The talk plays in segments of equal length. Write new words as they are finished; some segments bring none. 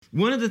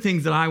one of the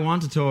things that I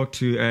want to talk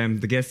to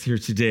the guests here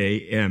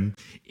today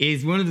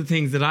is one of the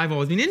things that I've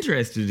always been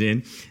interested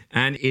in,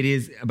 and it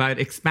is about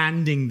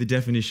expanding the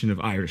definition of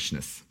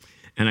Irishness.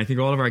 And I think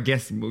all of our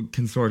guests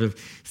can sort of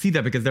see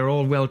that because they're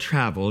all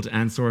well-travelled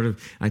and sort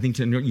of, I think,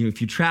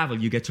 if you travel,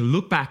 you get to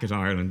look back at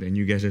Ireland and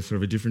you get a sort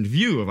of a different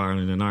view of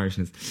Ireland and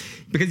Irishness.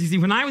 Because you see,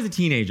 when I was a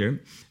teenager,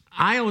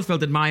 I always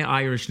felt that my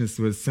Irishness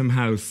was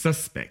somehow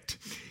suspect.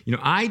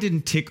 I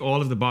didn't tick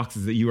all of the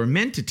boxes that you were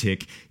meant to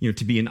tick,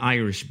 to be an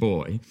Irish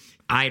boy.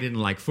 I didn't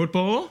like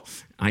football.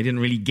 I didn't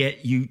really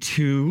get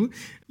U2.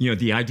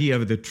 The idea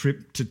of the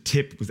trip to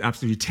Tip was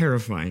absolutely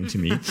terrifying to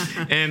me.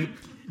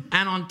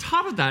 And on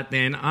top of that,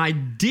 then, I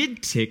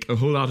did tick a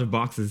whole lot of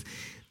boxes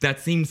that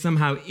seemed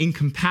somehow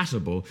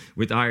incompatible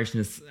with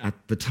Irishness at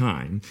the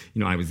time.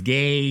 I was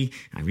gay,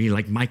 I really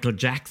liked Michael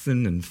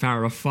Jackson and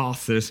Farrah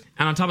Fawcett.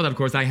 And on top of that, of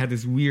course, I had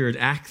this weird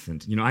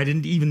accent. I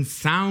didn't even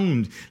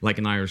sound like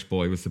an Irish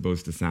boy was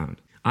supposed to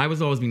sound. I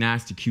was always being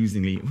asked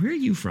accusingly, where are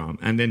you from?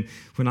 And then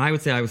when I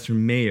would say I was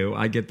from Mayo,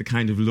 I'd get the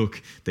kind of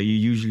look that you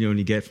usually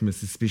only get from a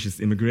suspicious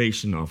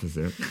immigration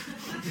officer.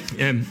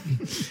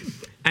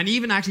 And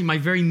even actually my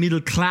very middle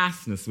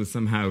classness was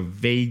somehow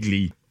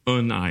vaguely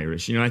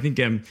un-Irish. I think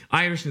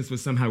Irishness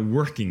was somehow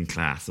working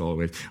class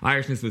always.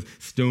 Irishness was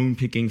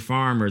stone-picking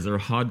farmers or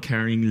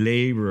hod-carrying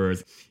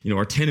labourers,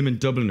 or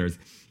tenement Dubliners,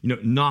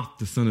 not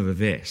the son of a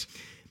vet.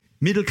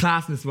 Middle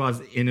classness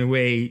was, in a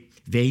way,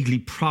 vaguely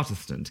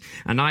Protestant.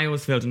 And I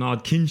always felt an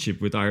odd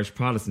kinship with Irish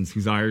Protestants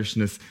whose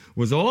Irishness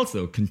was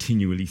also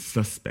continually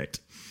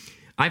suspect.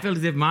 I felt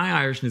as if my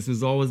Irishness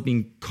was always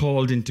being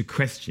called into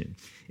question.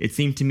 It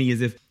seemed to me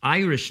as if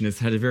Irishness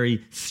had a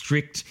very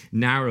strict,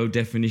 narrow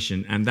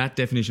definition, and that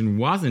definition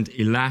wasn't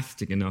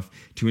elastic enough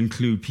to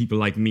include people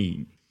like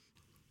me.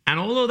 And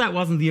although that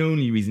wasn't the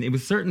only reason, it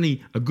was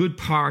certainly a good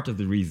part of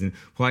the reason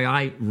why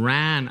I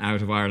ran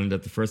out of Ireland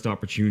at the first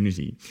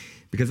opportunity.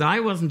 Because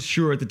I wasn't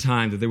sure at the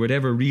time that there would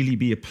ever really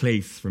be a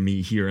place for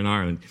me here in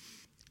Ireland.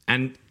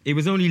 And it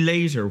was only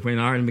later, when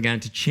Ireland began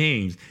to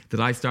change,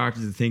 that I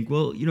started to think,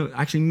 well,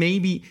 actually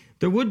maybe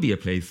there would be a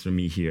place for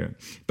me here.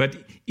 But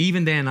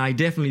even then, I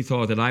definitely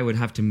thought that I would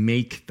have to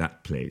make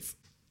that place.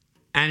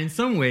 And in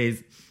some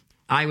ways,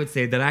 I would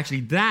say that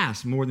actually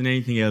that, more than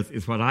anything else,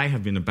 is what I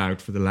have been about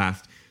for the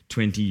last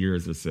 20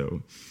 years or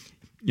so.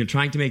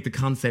 Trying to make the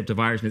concept of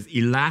Irishness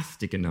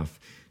elastic enough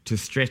to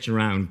stretch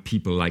around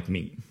people like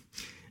me.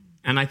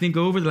 And I think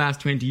over the last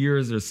 20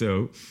 years or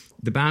so,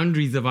 the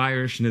boundaries of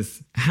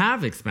Irishness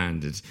have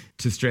expanded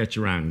to stretch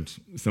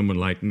around someone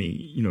like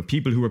me,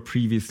 people who were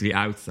previously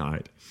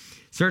outside.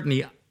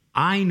 Certainly,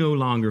 I no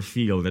longer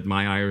feel that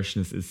my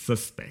Irishness is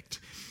suspect.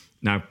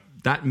 Now,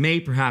 that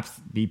may perhaps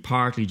be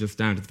partly just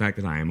down to the fact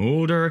that I am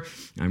older,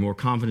 I'm more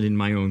confident in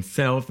my own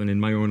self and in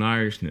my own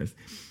Irishness.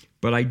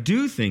 But I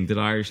do think that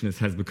Irishness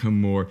has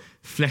become more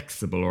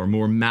flexible or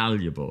more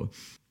malleable.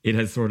 It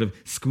has sort of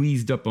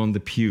squeezed up on the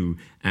pew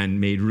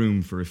and made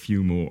room for a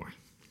few more.